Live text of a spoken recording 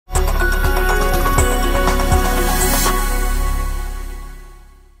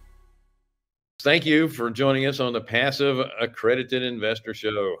Thank you for joining us on the Passive Accredited Investor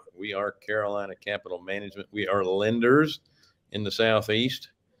Show. We are Carolina Capital Management. We are lenders in the Southeast.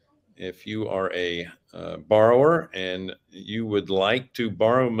 If you are a borrower and you would like to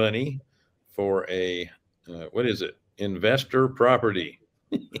borrow money for a, what is it? Investor property.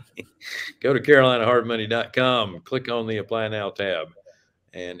 Go to carolinahardmoney.com, click on the Apply Now tab.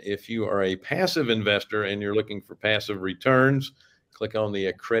 And if you are a passive investor and you're looking for passive returns, click on the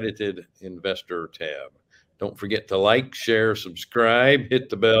Accredited Investor tab. Don't forget to like, share, subscribe, hit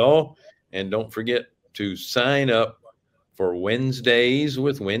the bell, and don't forget to sign up for Wednesdays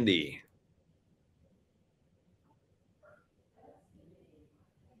with Wendy.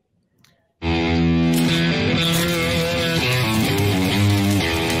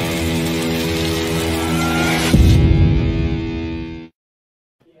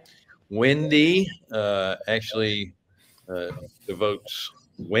 Wendy actually devotes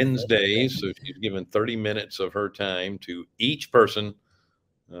Wednesdays, so she's given 30 minutes of her time to each person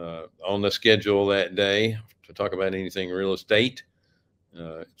on the schedule that day to talk about anything real estate.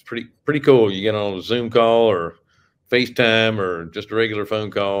 It's pretty cool. You get on a Zoom call or FaceTime or just a regular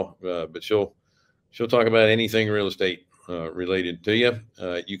phone call, but she'll talk about anything real estate related to you.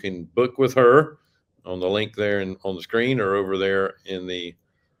 You can book with her on the link there and on the screen or over there in the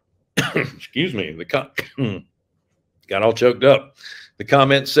excuse me, got all choked up. The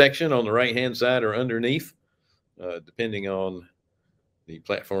comment section on the right-hand side or underneath, depending on the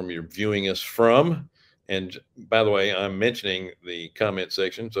platform you're viewing us from. And by the way, I'm mentioning the comment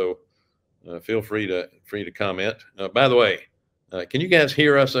section, so feel free to comment. By the way, can you guys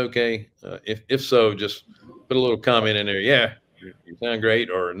hear us okay? If so, just put a little comment in there. Yeah, you sound great,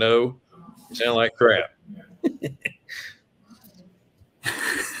 or no, you sound like crap.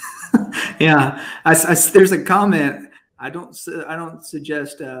 Yeah, there's a comment. I don't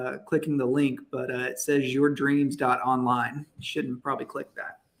suggest clicking the link, but it says yourdreams.online. You shouldn't probably click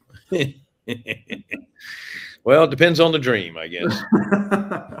that. Well, it depends on the dream, I guess.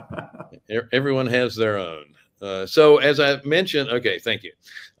 Everyone has their own. So as I mentioned, okay, thank you.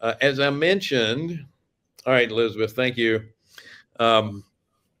 As I mentioned, all right, Elizabeth, thank you. I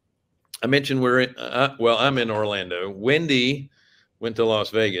mentioned I'm in Orlando. Wendy went to Las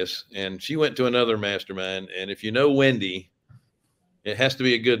Vegas, and she went to another mastermind. And if you know Wendy, it has to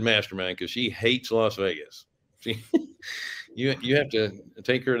be a good mastermind because she hates Las Vegas. You have to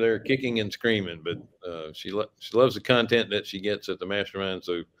take her there kicking and screaming, but she loves the content that she gets at the mastermind,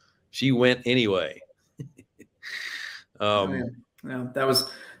 so she went anyway. Yeah, that was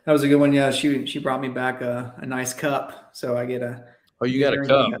a good one. Yeah, she brought me back a nice cup, so I get a. Oh, you got a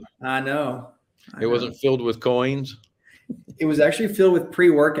cup? I know. It wasn't filled with coins. It was actually filled with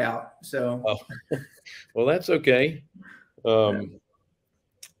pre-workout. So, well, that's okay. Those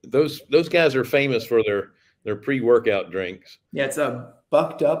guys are famous for their pre-workout drinks. Yeah, it's a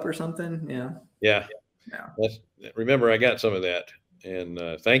Bucked Up or something. Yeah. Yeah. Remember, I got some of that.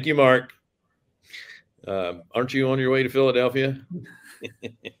 And thank you, Mark. Aren't you on your way to Philadelphia?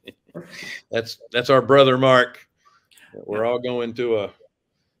 That's our brother, Mark. We're all going to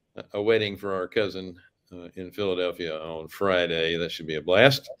a wedding for our cousin in Philadelphia on Friday. That should be a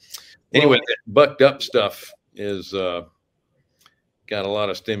blast. Anyway, that Bucked Up stuff is got a lot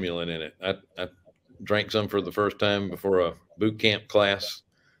of stimulant in it. I drank some for the first time before a boot camp class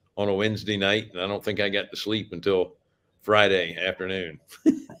on a Wednesday night, and I don't think I got to sleep until Friday afternoon.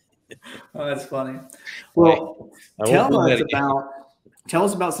 Oh, that's funny. Well, tell us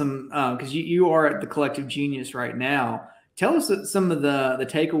about some because you are at the Collective Genius right now. Tell us some of the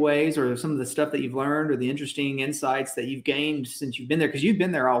takeaways or some of the stuff that you've learned or the interesting insights that you've gained since you've been there, because you've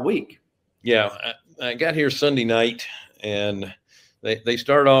been there all week. Yeah, I got here Sunday night, and they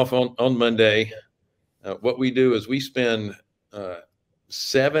start off on Monday. What we do is we spend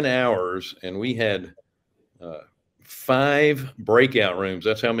 7 hours, and we had 5 breakout rooms.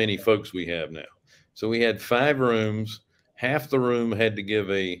 That's how many folks we have now. So we had 5 rooms. Half the room had to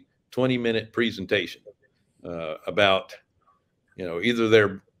give a 20-minute presentation about, either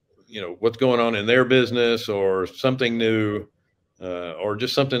their, what's going on in their business or something new, or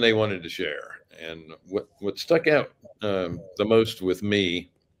just something they wanted to share. And what stuck out the most with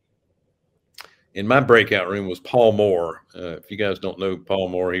me in my breakout room was Paul Moore. If you guys don't know Paul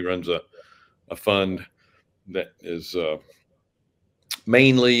Moore, he runs a fund that is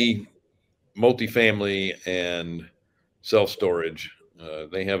mainly multifamily and self-storage.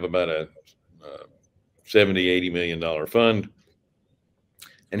 They have about a $70-80 million fund.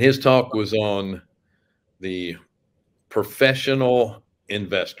 And his talk was on the professional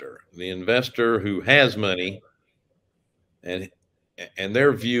investor, the investor who has money and and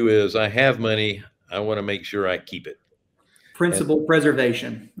their view is, I have money, I want to make sure I keep it. Principal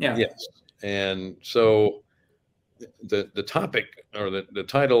preservation. Yeah. Yes. And so the topic, or the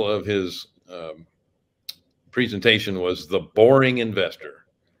title of his presentation was The Boring Investor.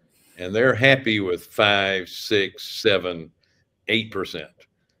 And they're happy with 5, 6, 7, 8%.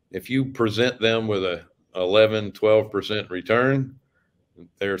 If you present them with a 11, 12% return,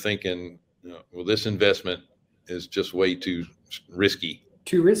 they're thinking, well, this investment is just way too risky.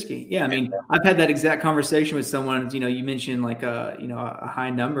 Too risky. Yeah. I mean, I've had that exact conversation with someone. You mentioned like a high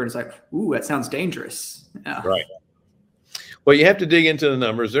number. And it's like, ooh, that sounds dangerous. Yeah. Right. Well, you have to dig into the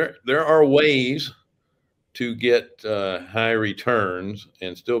numbers. There are ways to get high returns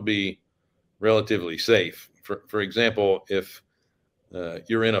and still be relatively safe. For example, if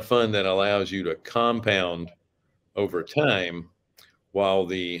you're in a fund that allows you to compound over time, while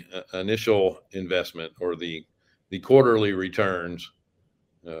the initial investment or the quarterly returns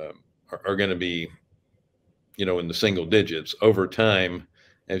are going to be, in the single digits over time,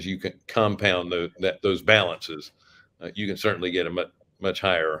 as you can compound those balances, you can certainly get a much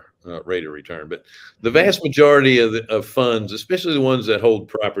higher rate of return. But the vast majority of funds, especially the ones that hold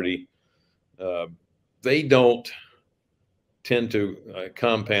property, they don't tend to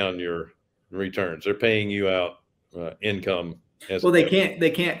compound your returns. They're paying you out income. Well, they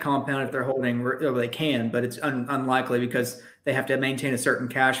can't compound if they're holding, or they can, but it's unlikely because they have to maintain a certain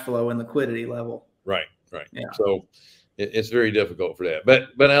cash flow and liquidity level. Right. Right. Yeah. So it's very difficult for that.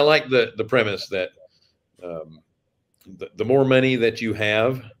 But I like the premise that the more money that you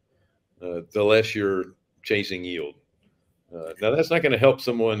have, the less you're chasing yield. Now, that's not going to help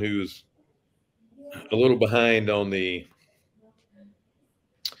someone who's a little behind on the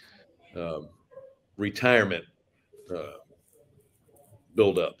retirement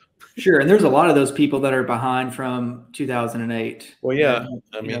build up. Sure. And there's a lot of those people that are behind from 2008. Well, yeah.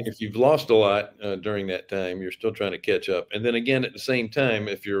 I mean, if you've lost a lot during that time, you're still trying to catch up. And then again, at the same time,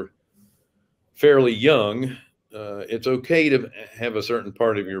 if you're fairly young, it's okay to have a certain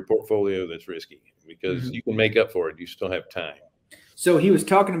part of your portfolio that's risky, because you can make up for it. You still have time. So he was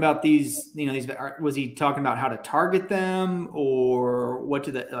talking about these, was he talking about how to target them, or what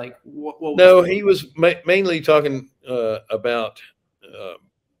do they like? What No, he was mainly talking about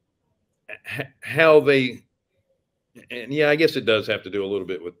how they, and yeah, I guess it does have to do a little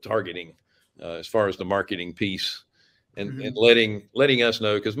bit with targeting as far as the marketing piece, and letting us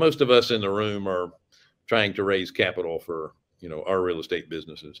know, because most of us in the room are trying to raise capital for our real estate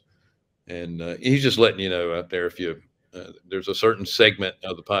businesses, and he's just letting you know out there, if you there's a certain segment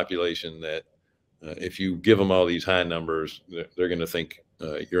of the population that if you give them all these high numbers, they're going to think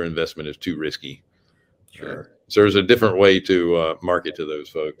your investment is too risky. Sure. So there's a different way to market to those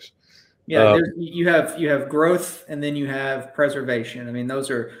folks. Yeah, you have growth, and then you have preservation. I mean, those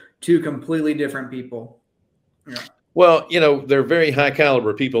are two completely different people. Yeah. Well, they're very high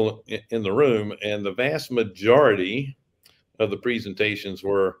caliber people in the room, and the vast majority of the presentations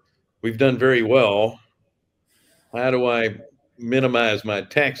were, we've done very well. How do I minimize my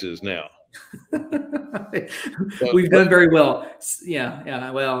taxes now? We've done very well. Yeah.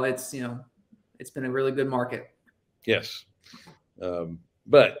 Yeah. Well, it's been a really good market. Yes.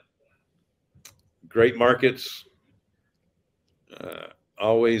 But great markets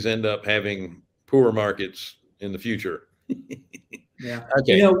always end up having poor markets in the future. Yeah.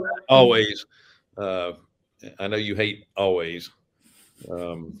 Okay. Always. I know you hate always.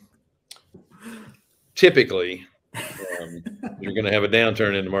 Typically, you're going to have a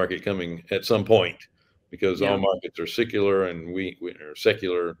downturn in the market coming at some point, because all markets are secular, and we are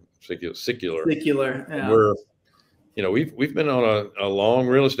secular. Yeah. We're, we've been on a long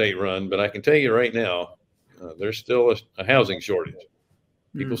real estate run, but I can tell you right now, there's still a housing shortage.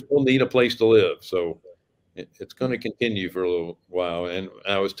 People still need a place to live. So it's going to continue for a little while. And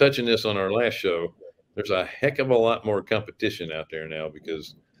I was touching this on our last show. There's a heck of a lot more competition out there now,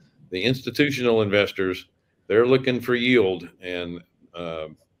 because the institutional investors, they're looking for yield, and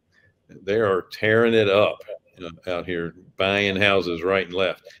they are tearing it up out here, buying houses right and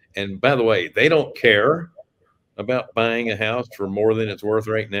left. And by the way, they don't care about buying a house for more than it's worth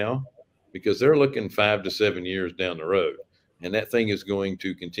right now, because they're looking 5 to 7 years down the road, and that thing is going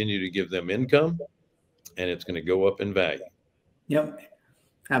to continue to give them income, and it's going to go up in value. Yep,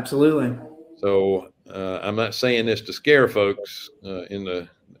 absolutely. So I'm not saying this to scare folks that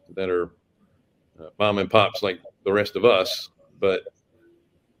are mom and pops like the rest of us, but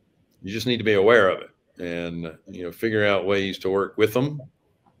you just need to be aware of it, and figure out ways to work with them,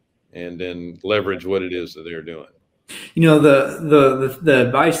 and then leverage what it is that they're doing. The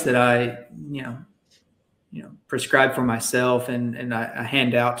advice that I prescribe for myself and I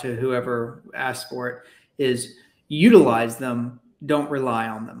hand out to whoever asks for it is utilize them, don't rely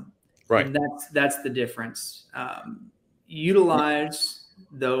on them. Right. And that's the difference. Utilize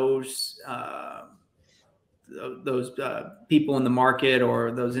those people in the market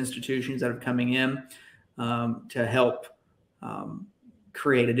or those institutions that are coming in to help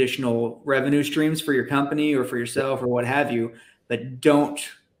create additional revenue streams for your company or for yourself or what have you, but don't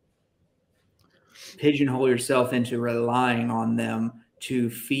pigeonhole yourself into relying on them to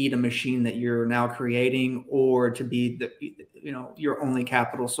feed a machine that you're now creating or to be your only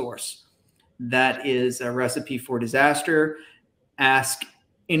capital source. That is a recipe for disaster. Ask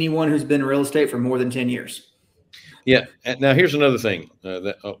anyone who's been in real estate for more than 10 years. Yeah. Now, here's another thing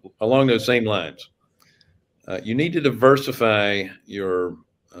along those same lines. You need to diversify your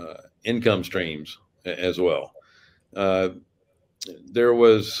income streams as well. There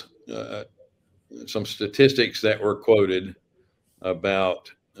was some statistics that were quoted about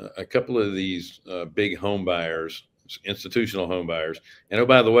a couple of these big home buyers, institutional home buyers. And oh,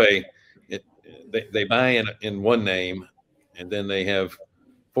 by the way, they buy in one name, and then they have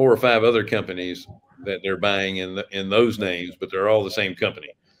 4 or 5 other companies that they're buying in those names, but they're all the same company.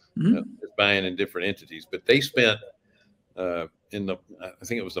 They're buying in different entities. But they spent I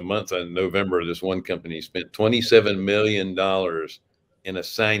think it was the month of November, this one company spent $27 million in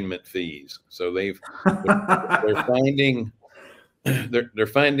assignment fees. So they're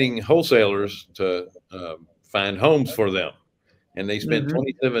finding wholesalers to find homes for them, and they spent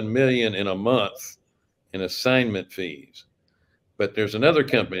 $27 million in a month in assignment fees. But there's another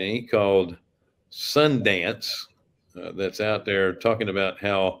company called Sundance that's out there talking about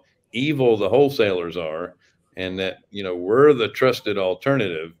how evil the wholesalers are, and that we're the trusted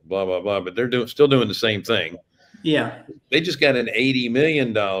alternative, blah blah blah. But they're still doing the same thing. Yeah, they just got an $80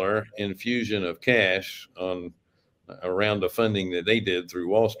 million infusion of cash on around the funding that they did through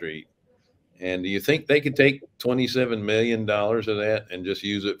Wall Street. And do you think they could take $27 million of that and just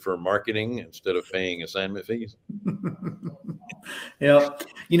use it for marketing instead of paying assignment fees? Yeah,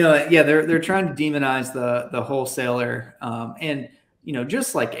 they're trying to demonize the wholesaler, and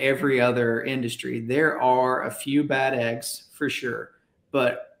just like every other industry, there are a few bad eggs for sure,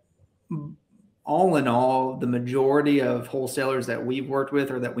 but all in all, the majority of wholesalers that we've worked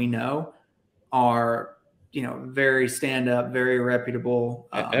with or that we know are very stand up, very reputable.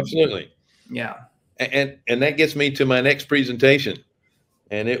 Absolutely. Yeah. And that gets me to my next presentation,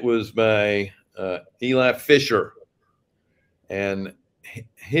 and it was by Eli Fisher, and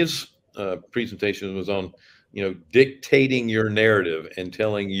his presentation was on dictating your narrative and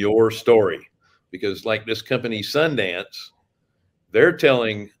telling your story, because like this company Sundance, they're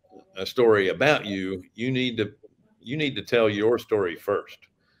telling a story about you. You need to tell your story first.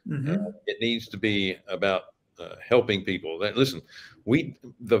 It needs to be about helping people. Listen,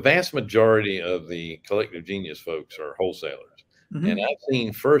 the vast majority of the Collective Genius folks are wholesalers, and I've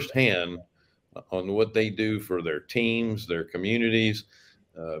seen firsthand on what they do for their teams, their communities.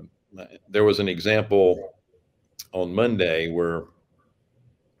 There was an example on Monday where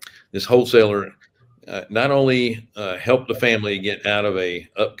this wholesaler not only helped the family get out of a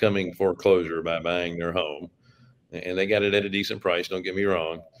upcoming foreclosure by buying their home, and they got it at a decent price, don't get me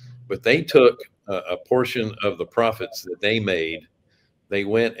wrong, but they took a portion of the profits that they made. They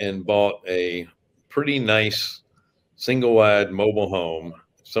went and bought a pretty nice single wide mobile home.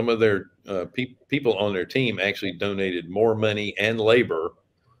 Some of their people on their team actually donated more money and labor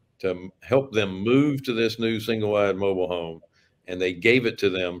to help them move to this new single wide mobile home, and they gave it to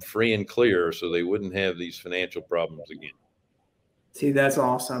them free and clear so they wouldn't have these financial problems again. See, that's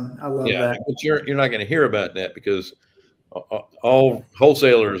awesome. I love that. But you're not going to hear about that because all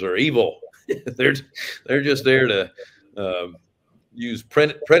wholesalers are evil. they're just there to use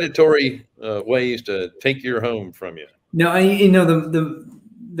predatory ways to take your home from you. No,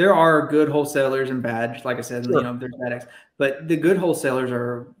 there are good wholesalers and bad. Like I said, sure. There's bad eggs, but the good wholesalers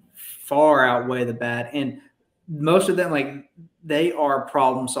are far outweigh the bad, and most of them, they are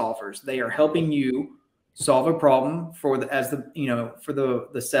problem solvers. They are helping you solve a problem for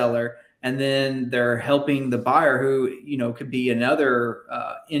the seller, and then they're helping the buyer who could be another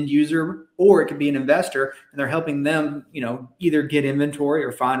end user, or it could be an investor, and they're helping them either get inventory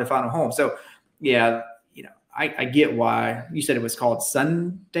or find a final home. So yeah, I get why you said it was called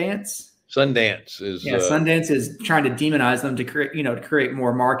Sundance. Sundance is Sundance is trying to demonize them to create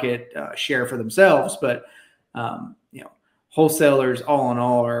more market share for themselves, but wholesalers all in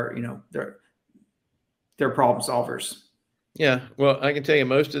all are they're problem solvers. Yeah, well, I can tell you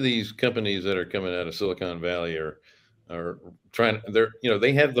most of these companies that are coming out of Silicon Valley are are trying.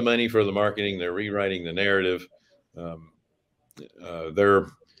 They have the money for the marketing. They're rewriting the narrative. Um, they're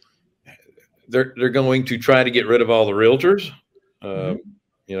going to try to get rid of all the realtors, Mhm.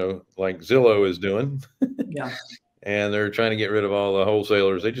 like Zillow is doing, Yeah. and they're trying to get rid of all the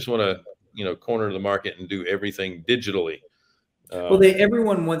wholesalers. They just want to, corner the market and do everything digitally. Well,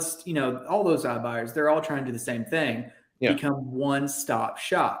 everyone wants, all those iBuyers, they're all trying to do the same thing, Yeah. become one-stop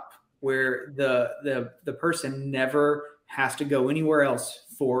shop where the person never has to go anywhere else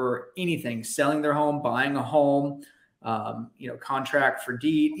for anything, selling their home, buying a home, contract for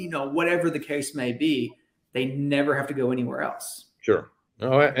deed, whatever the case may be, they never have to go anywhere else. Sure.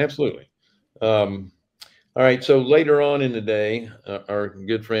 Oh, absolutely. All right. So later on in the day, our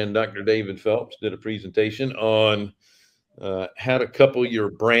good friend Dr. David Phelps did a presentation on how to couple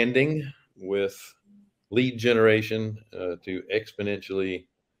your branding with lead generation to exponentially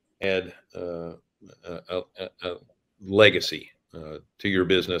add a legacy to your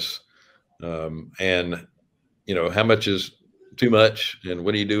business. And, how much is too much and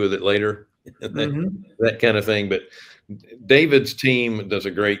what do you do with it later? that kind of thing. But David's team does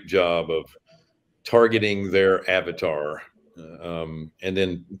a great job of targeting their avatar and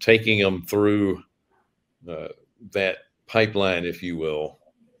then taking them through that pipeline, if you will,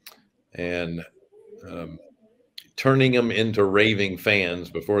 and turning them into raving fans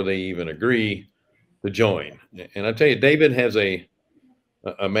before they even agree to join. And I tell you, David has a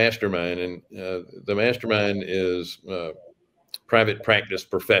mastermind, and the mastermind is private practice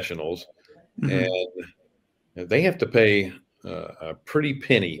professionals, and they have to pay a pretty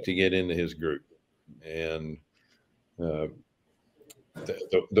penny to get into his group. And the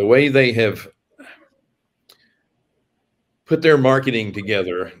way they have put their marketing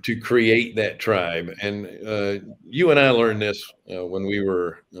together to create that tribe. And you and I learned this when we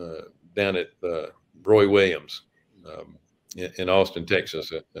were down at Roy Williams in Austin,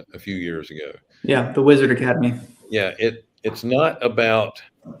 Texas, a few years ago. Yeah, the Wizard Academy. Yeah, it's not about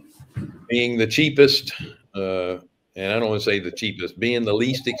being the cheapest, and I don't want to say the cheapest, being the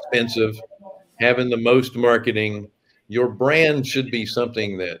least expensive, having the most marketing. Your brand should be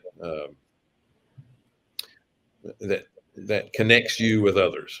something that connects you with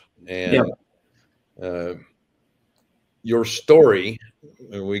others. And your story,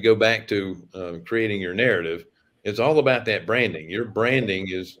 when we go back to creating your narrative, it's all about that branding. Your branding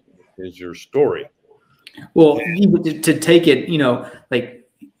is your story. Well, to take it, like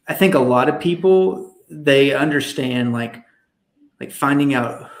I think a lot of people, they understand like finding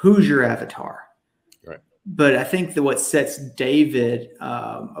out who's your avatar. Right. But I think that what sets David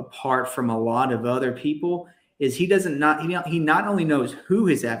apart from a lot of other people is he not only knows who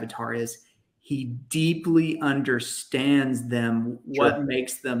his avatar is, he deeply understands them, what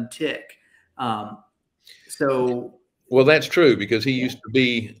makes them tick. Well, that's true because he used to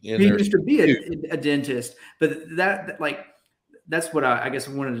be a dentist, but that's what I guess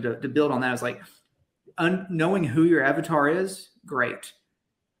I wanted to build on. That is like knowing who your avatar is, great,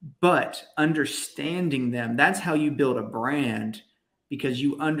 but understanding them, that's how you build a brand, because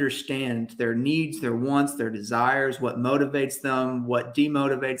you understand their needs, their wants, their desires, what motivates them, what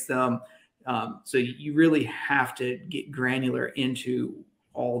demotivates them. So you really have to get granular into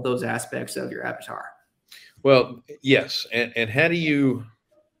all those aspects of your avatar. Well, yes. And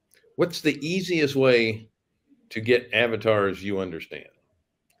what's the easiest way to get avatars you understand?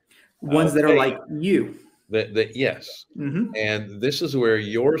 Ones that are like you. Yes. And this is where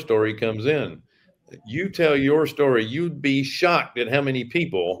your story comes in. You tell your story, you'd be shocked at how many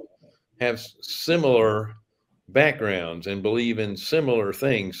people have similar backgrounds and believe in similar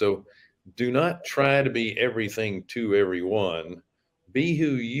things. So do not try to be everything to everyone. Be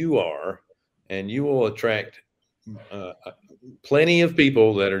who you are, and you will attract plenty of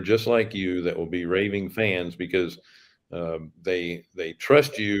people that are just like you that will be raving fans because they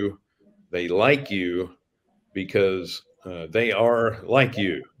trust you, they like you because they are like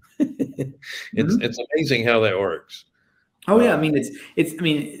you. It's amazing how that works. Oh yeah, I mean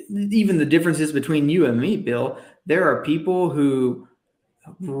even the differences between you and me, Bill. There are people who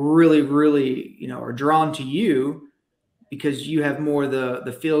really, really, are drawn to you because you have more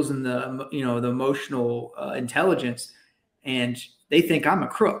the feels and the the emotional intelligence, and they think I'm a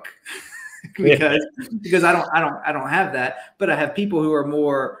crook because I don't have that. But I have people who are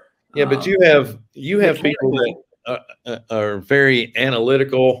more. Yeah, but you have people that are very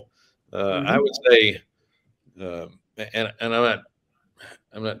analytical. I would say, and I'm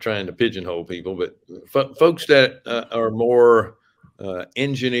not trying to pigeonhole people, but folks that are more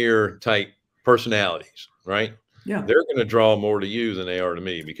engineer type personalities, right? Yeah, they're going to draw more to you than they are to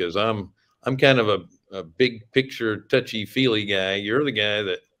me because I'm I'm kind of a big picture, touchy feely guy. You're the guy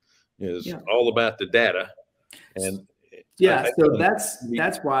that is all about the data. And yeah, so that's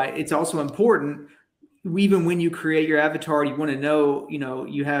why it's also important. Even when you create your avatar, you want to know,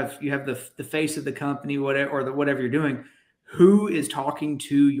 you have the face of the company, whatever, or whatever you're doing. Who is talking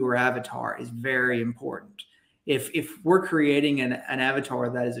to your avatar is very important. If we're creating an avatar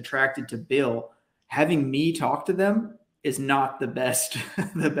that is attracted to Bill, having me talk to them is not the best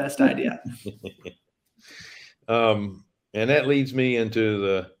the best idea. And that leads me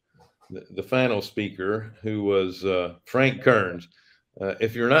into the final speaker, who was Frank Kearns.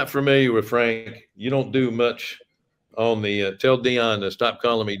 If you're not familiar with Frank, you don't do much on the tell Dion to stop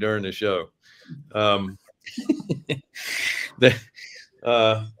calling me during the show.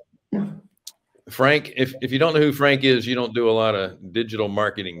 Frank, if you don't know who Frank is, you don't do a lot of digital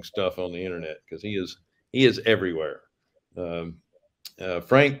marketing stuff on the internet, because he is everywhere.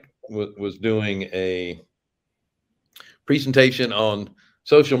 Frank was doing a presentation on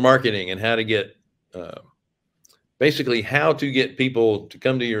social marketing and how to get basically how to get people to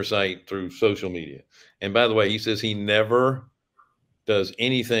come to your site through social media. And by the way, he says he never does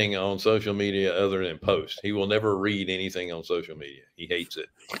anything on social media other than post. He will never read anything on social media. He hates it.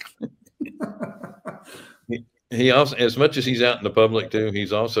 He also, as much as he's out in the public too, he's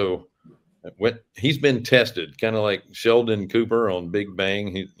been tested, kind of like Sheldon Cooper on Big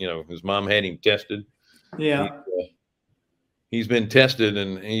Bang. His mom had him tested. Yeah. He's been tested,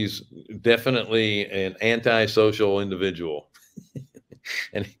 and he's definitely an antisocial individual.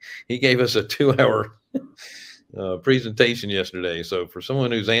 And he gave us a 2-hour presentation yesterday. So for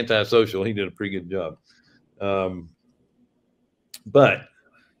someone who's antisocial, he did a pretty good job. But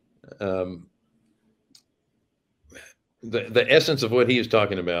the essence of what he is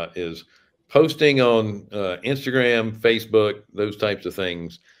talking about is posting on Instagram, Facebook, those types of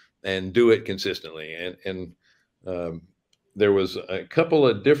things, and do it consistently. And there was a couple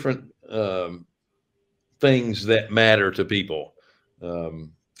of different things that matter to people.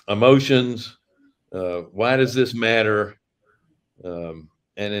 Emotions. Why does this matter? And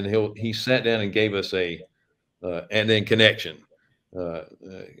then he sat down and gave us and then connection.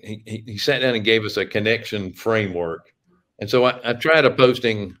 He sat down and gave us a connection framework. And so I tried a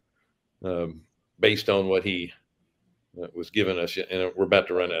posting based on what he was giving us, and we're about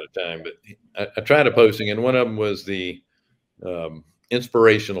to run out of time, but I tried a posting, and one of them was the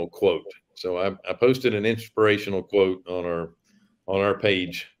inspirational quote. So I posted an inspirational quote on our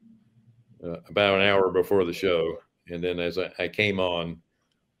page about an hour before the show. And then as I came on,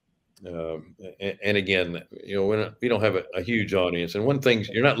 and again, when we don't have a huge audience, and one thing,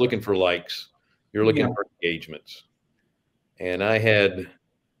 you're not looking for likes, you're looking for engagements. And I had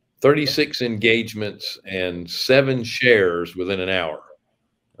 36 engagements and 7 shares within an hour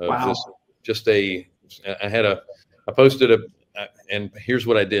of wow. I posted and here's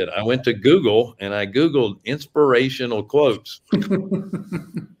what I did. I went to Google and I Googled inspirational quotes.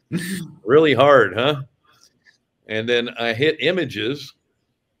 Really hard, huh? And then I hit images.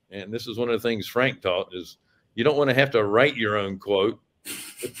 And this is one of the things Frank taught, is you don't want to have to write your own quote.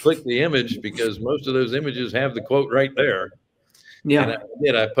 Just click the image, because most of those images have the quote right there. Yeah.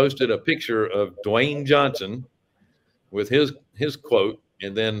 And I posted a picture of Dwayne Johnson with his quote.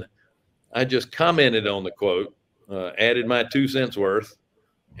 And then I just commented on the quote, added my 2 cents worth,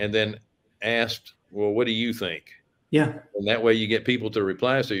 and then asked, well, what do you think? Yeah. And that way you get people to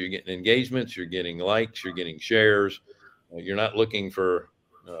reply. So you're getting engagements, you're getting likes, you're getting shares. You're not looking for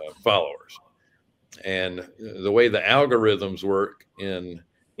followers. And the way the algorithms work in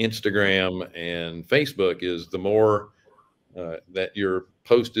Instagram and Facebook is the more that your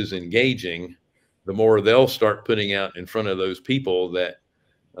post is engaging, the more they'll start putting out in front of those people that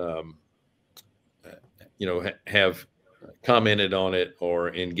have commented on it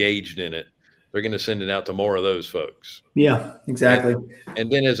or engaged in it. They're going to send it out to more of those folks. Yeah, exactly.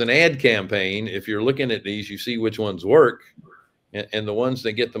 And then as an ad campaign, if you're looking at these, you see which ones work, and the ones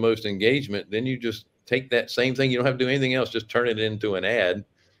that get the most engagement, then you just take that same thing. You don't have to do anything else. Just turn it into an ad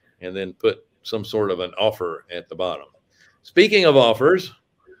and then put some sort of an offer at the bottom. Speaking of offers,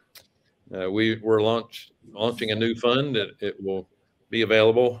 we're launching a new fund. It will be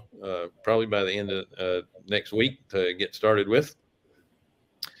available probably by the end of next week to get started with.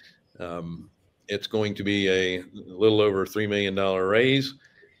 It's going to be a little over $3 million raise,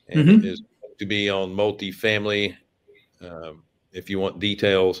 and it is going to be on multifamily. If you want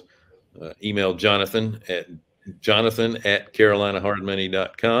details, email Jonathan at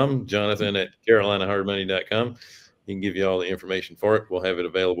carolinahardmoney.com, jonathan@carolinahardmoney.com. He can give you all the information for it. We'll have it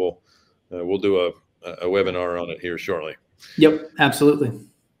available. We'll do a webinar on it here shortly. Yep, absolutely.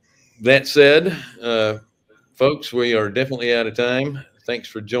 that said, folks, we are definitely out of time. Thanks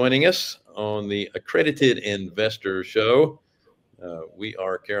for joining us on the Accredited Investor Show. We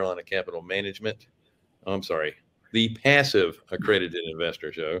are Carolina Capital Management. I'm sorry, the Passive Accredited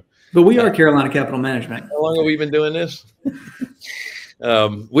Investor Show. But we are Carolina Capital Management. How long have we been doing this?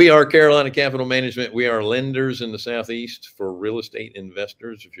 We are Carolina Capital Management. We are lenders in the Southeast for real estate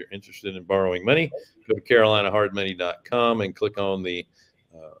investors. If you're interested in borrowing money, go to carolinahardmoney.com and click on the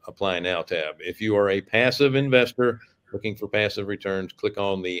Apply Now tab. If you are a passive investor looking for passive returns, click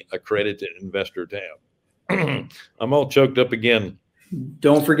on the Accredited Investor tab. I'm all choked up again.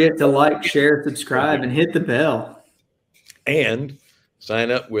 Don't forget to like, share, subscribe, and hit the bell. And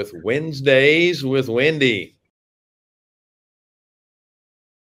sign up with Wednesdays with Wendy.